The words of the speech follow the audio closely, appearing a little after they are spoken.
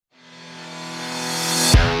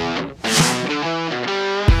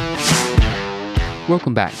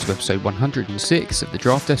Welcome back to episode 106 of the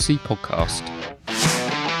Draft FC podcast.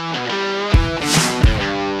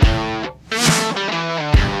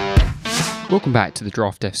 Welcome back to the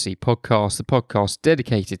Draft FC podcast, the podcast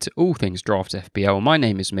dedicated to all things Draft FPL. My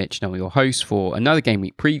name is Mitch, and I'm your host for another game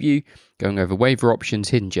week preview, going over waiver options,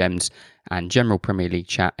 hidden gems, and general Premier League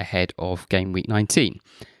chat ahead of game week 19.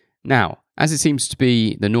 Now, as it seems to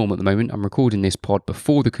be the norm at the moment, I'm recording this pod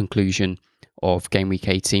before the conclusion of game week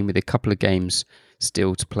 18 with a couple of games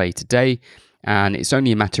still to play today, and it's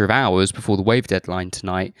only a matter of hours before the waiver deadline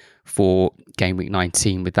tonight for game week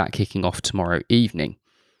 19, with that kicking off tomorrow evening.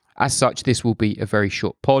 As such, this will be a very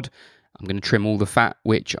short pod. I'm going to trim all the fat,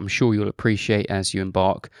 which I'm sure you'll appreciate as you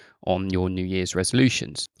embark on your New Year's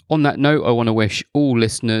resolutions. On that note, I want to wish all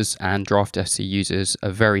listeners and Draft FC users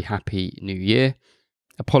a very happy New Year.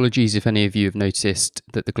 Apologies if any of you have noticed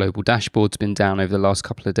that the global dashboard's been down over the last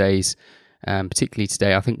couple of days. Particularly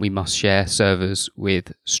today, I think we must share servers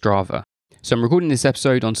with Strava. So I'm recording this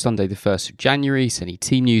episode on Sunday the 1st of January, so any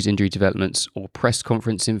team news, injury developments or press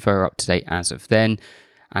conference info are up to date as of then,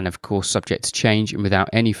 and of course subject to change. And without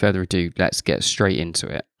any further ado, let's get straight into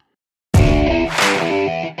it.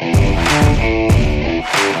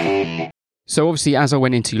 So obviously, as I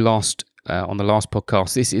went into on the last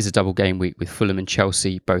podcast, this is a double game week with Fulham and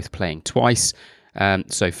Chelsea both playing twice.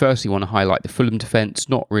 So firstly, I want to highlight the Fulham defence.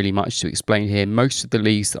 Not really much to explain here. Most of the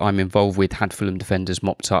leagues that I'm involved with had Fulham defenders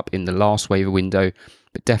mopped up in the last waiver window,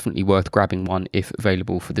 but definitely worth grabbing one if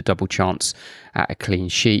available for the double chance at a clean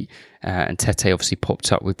sheet. And Tete obviously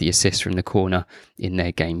popped up with the assist from the corner in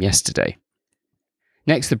their game yesterday.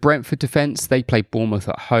 Next, the Brentford defence. They play Bournemouth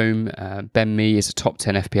at home. Ben Mee is a top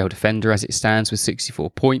 10 FPL defender as it stands with 64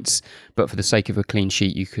 points, but for the sake of a clean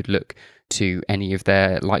sheet, you could look to any of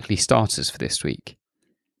their likely starters for this week.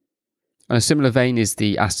 On a similar vein is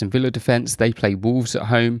the Aston Villa defence. They play Wolves at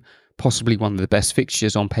home, possibly one of the best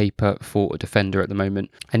fixtures on paper for a defender at the moment.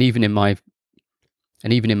 And even in my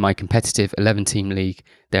competitive 11-team league,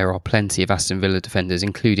 there are plenty of Aston Villa defenders,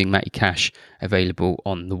 including Matty Cash, available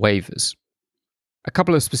on the waivers. A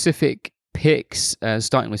couple of specific picks,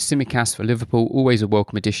 starting with Tsimikas for Liverpool, always a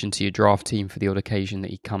welcome addition to your draft team for the odd occasion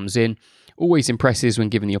that he comes in. Always impresses when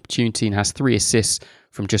given the opportunity and has 3 assists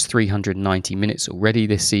from just 390 minutes already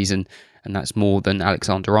this season, and that's more than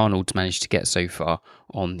Alexander-Arnold's managed to get so far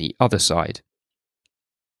on the other side.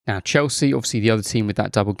 Now Chelsea, obviously the other team with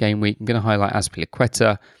that double game week, I'm going to highlight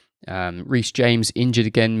Azpilicueta. Reece James injured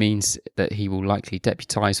again means that he will likely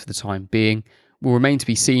deputise for the time being. Will remain to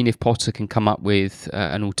be seen if Potter can come up with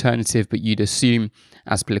an alternative, but you'd assume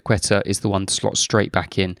Azpilicueta is the one to slot straight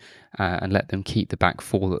back in and let them keep the back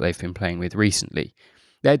four that they've been playing with recently.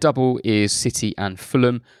 Their double is City and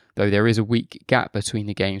Fulham, though there is a week gap between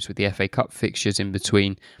the games with the FA Cup fixtures in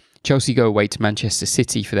between. Chelsea go away to Manchester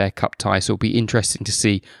City for their cup tie, so it'll be interesting to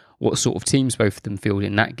see what sort of teams both of them field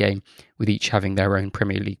in that game, with each having their own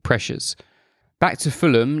Premier League pressures. Back to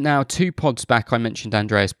Fulham. Now, 2 pods back, I mentioned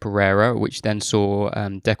Andreas Pereira, which then saw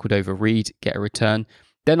Decordova-Reid get a return.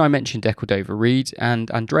 Then I mentioned Decordova-Reid, and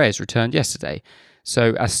Andreas returned yesterday.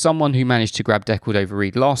 So, as someone who managed to grab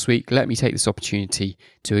Decordova-Reid last week, let me take this opportunity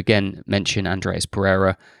to again mention Andreas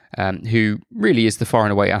Pereira, who really is the far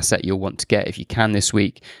and away asset you'll want to get if you can this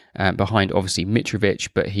week, behind obviously Mitrovic,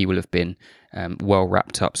 but he will have been well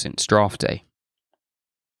wrapped up since draft day.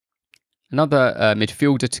 Another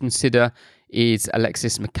midfielder to consider is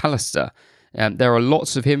Alexis McAllister. There are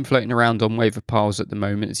lots of him floating around on waiver piles at the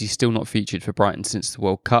moment, as he's still not featured for Brighton since the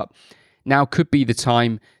World Cup. Now could be the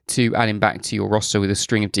time to add him back to your roster with a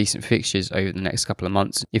string of decent fixtures over the next couple of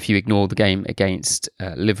months. If you ignore the game against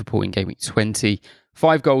Liverpool in game week 20,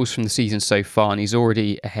 5 goals from the season so far, and he's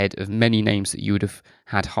already ahead of many names that you would have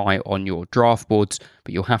had high on your draft boards,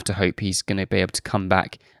 but you'll have to hope he's going to be able to come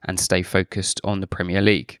back and stay focused on the Premier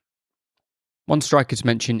League. One striker to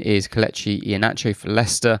mention is Kelechi Iheanacho for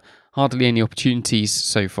Leicester. Hardly any opportunities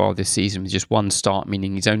so far this season with just 1 start,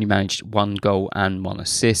 meaning he's only managed 1 goal and 1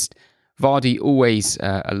 assist. Vardy always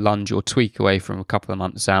a lunge or tweak away from a couple of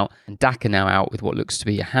months out, and Daka now out with what looks to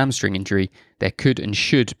be a hamstring injury. There could and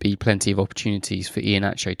should be plenty of opportunities for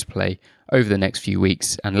Iheanacho to play over the next few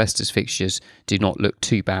weeks, and Leicester's fixtures do not look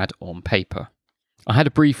too bad on paper. I had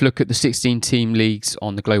a brief look at the 16-team leagues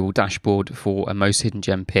on the global dashboard for a most hidden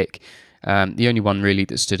gem pick. The only one really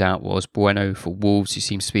that stood out was Bueno for Wolves, who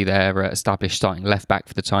seems to be their established starting left back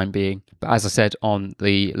for the time being. But as I said on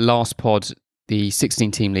the last pod, the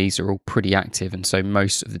 16-team leagues are all pretty active, and so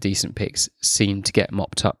most of the decent picks seem to get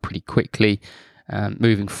mopped up pretty quickly.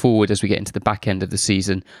 Moving forward, as we get into the back end of the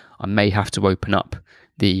season, I may have to open up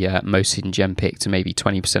the most hidden gem pick to maybe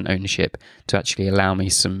 20% ownership to actually allow me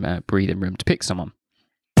some breathing room to pick someone.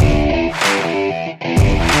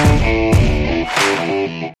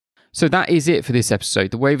 So that is it for this episode.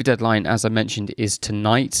 The waiver deadline, as I mentioned, is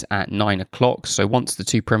tonight at 9 o'clock. So once the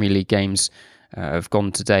 2 Premier League games have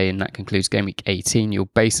gone today, and that concludes game week 18, you'll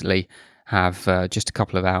basically have just a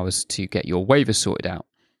couple of hours to get your waivers sorted out.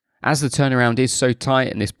 As the turnaround is so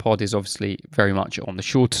tight, and this pod is obviously very much on the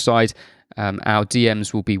shorter side, our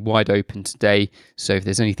DMs will be wide open today. So if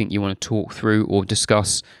there's anything you want to talk through or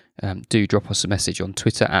discuss, do drop us a message on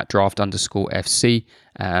Twitter at draft_FC.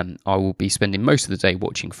 I will be spending most of the day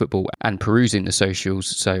watching football and perusing the socials,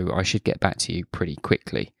 so I should get back to you pretty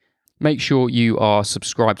quickly. Make sure you are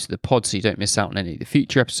subscribed to the pod so you don't miss out on any of the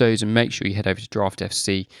future episodes, and make sure you head over to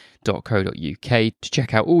draftfc.co.uk to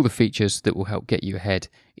check out all the features that will help get you ahead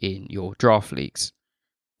in your draft leagues.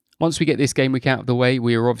 Once we get this game week out of the way,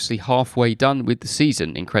 we are obviously halfway done with the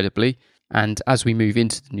season, incredibly, and as we move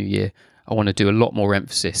into the new year, I want to do a lot more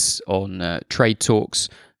emphasis on trade talks,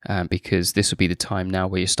 because this will be the time now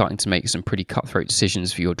where you're starting to make some pretty cutthroat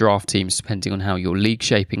decisions for your draft teams depending on how your league's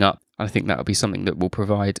shaping up. I think that will be something that will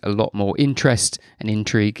provide a lot more interest and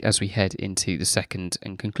intrigue as we head into the second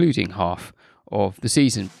and concluding half of the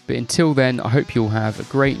season. But until then, I hope you'll have a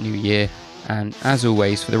great new year, and as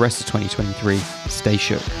always, for the rest of 2023, stay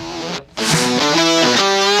shook.